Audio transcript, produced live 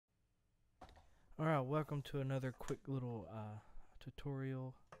Alright, welcome to another quick little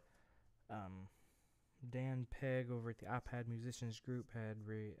tutorial. Dan Pegg over at the iPad Musicians Group had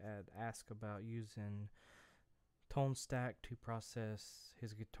asked about using Tonestack to process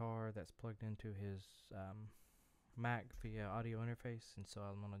his guitar that's plugged into his Mac via audio interface, and so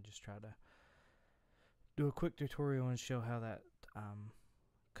I'm going to just try to do a quick tutorial and show how that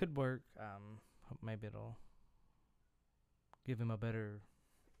could work. Maybe it'll give him a better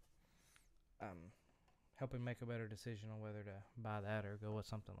help him make a better decision on whether to buy that or go with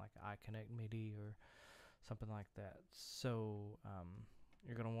something like iConnect MIDI or something like that. So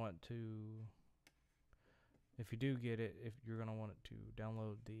you're going to want to, if you do get it, if you're going to want it to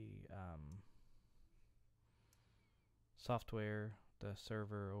download the software, the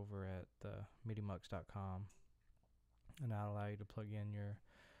server over at the MIDIMux.com, and that'll allow you to plug in your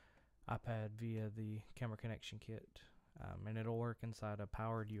iPad via the camera connection kit, and it'll work inside a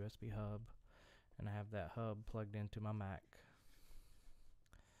powered USB hub. And I have that hub plugged into my Mac.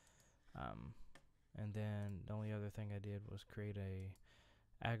 And then the only other thing I did was create a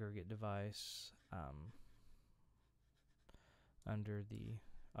aggregate device under the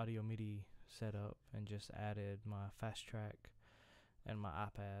audio MIDI setup, and just added my fast track and my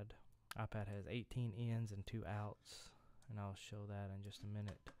iPad. iPad has 18 ins and 2 outs, and I'll show that in just a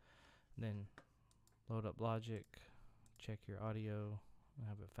minute. Then load up Logic, check your audio, and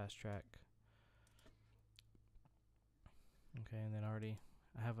have a fast track. Okay, and then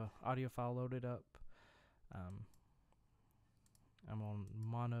I have a audio file loaded up. I'm on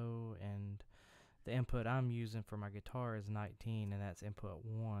mono, and the input I'm using for my guitar is 19, and that's input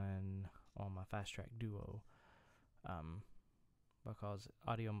 1 on my Fast Track Duo. Because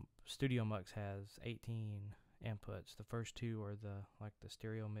StudioMux has 18 inputs. The first 2 are the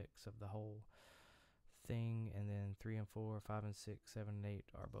stereo mix of the whole thing, and then 3 and 4, 5 and 6, 7 and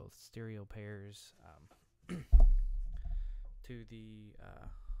 8 are both stereo pairs. To the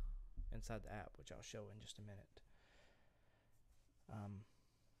inside the app, which I'll show in just a minute.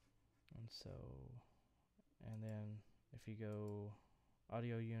 And then if you go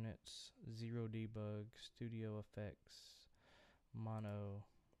audio units, 0 debug, studio effects, mono,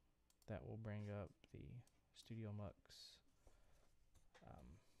 that will bring up the StudioMux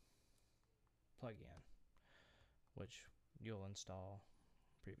plugin, which you'll install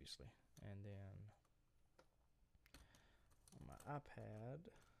previously. And then on my iPad,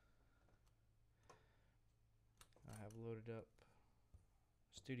 I have loaded up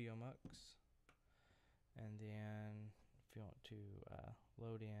StudioMux, and then if you want to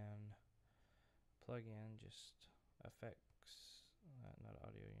load in, plug in just effects, not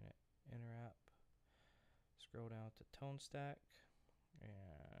audio unit, inner app, scroll down to Tonestack,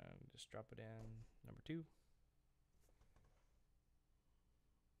 and just drop it in number 2.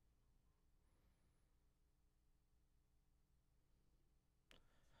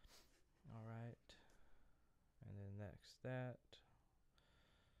 Alright, and then next let's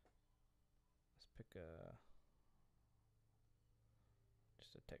pick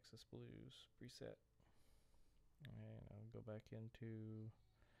just a Texas Blues preset. And I'll go back into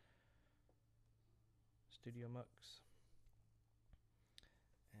StudioMux,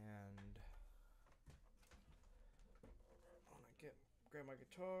 and I want to grab my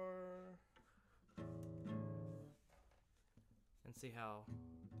guitar and see how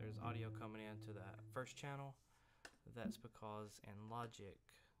there's audio coming into that first channel. That's because in Logic,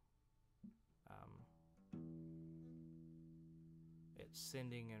 it's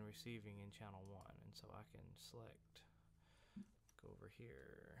sending and receiving in channel 1, and so I can select, go over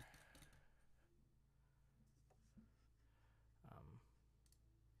here,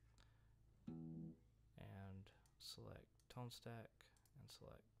 and select Tonestack, and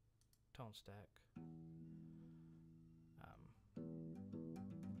select Tonestack,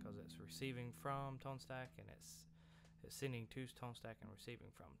 because it's receiving from Tonestack, and it's sending to Tonestack and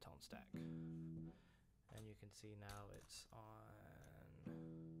receiving from Tonestack. And you can see now it's on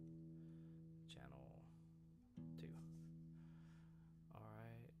channel 2.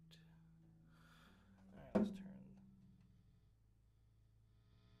 Alright, let's turn.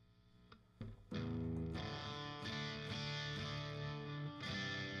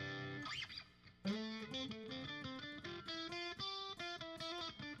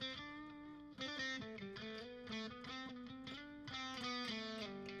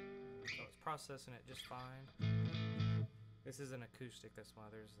 Processing it just fine. This is an acoustic, that's why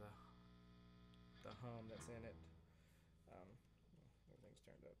there's the hum that's in it. Everything's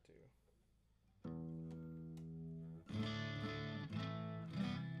turned up too.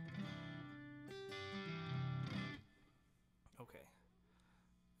 Okay,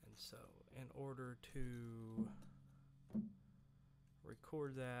 and So in order to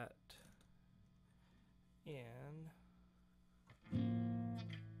record that in, put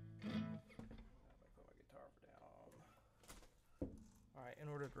my guitar down. Alright, in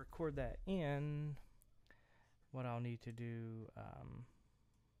order to record that in, what I'll need to do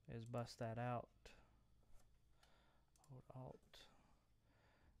is bust that out. Hold Alt.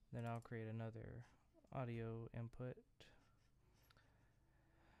 Then I'll create another audio input.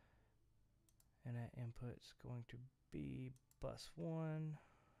 And that input's going to be bus 1.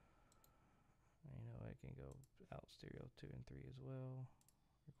 You know, I can go out stereo 2 and 3 as well.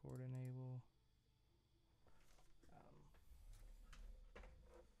 Record enable.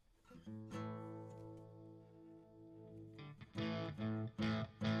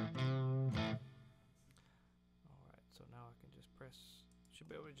 Alright, so now I can just press, should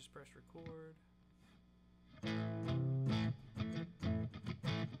be able to just press record.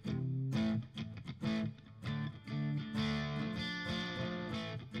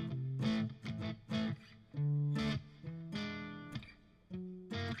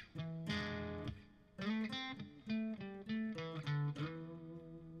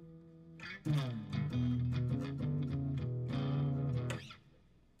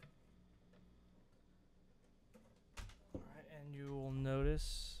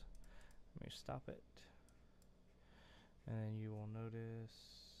 Notice, let me stop it, and then you will notice,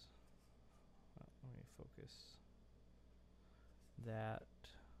 let me focus that,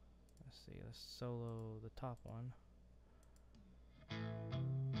 let's see, let's solo the top one.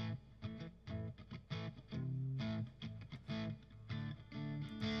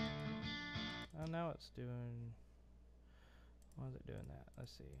 Oh, now it's doing, why is it doing that?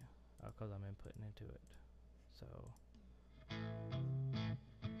 Let's see, because I'm inputting into it, so.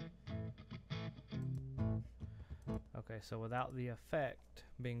 Okay, so without the effect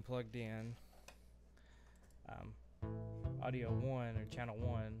being plugged in, audio 1 or channel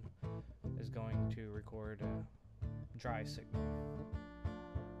 1 is going to record a dry signal.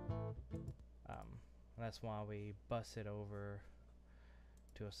 That's why we bus it over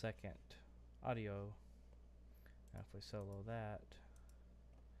to a second audio. And if we solo that,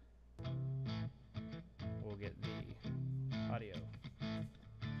 we'll get the audio,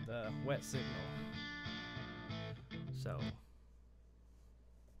 the wet signal. So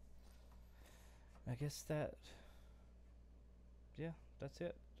I guess that, yeah, that's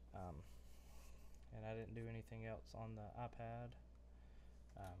it. And I didn't do anything else on the iPad.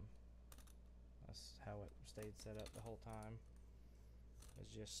 That's how it stayed set up the whole time.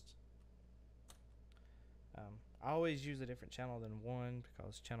 It's just, I always use a different channel than 1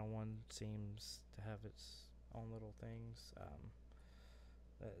 because channel 1 seems to have its own little things.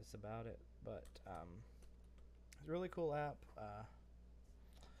 That's about it. But it's a really cool app.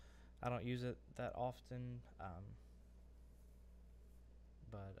 I don't use it that often,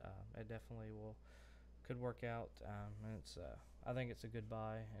 but it definitely could work out. And it's I think it's a good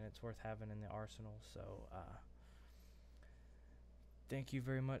buy, and it's worth having in the arsenal. So thank you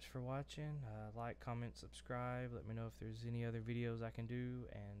very much for watching. Like, comment, subscribe. Let me know if there's any other videos I can do,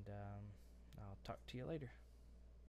 and I'll talk to you later.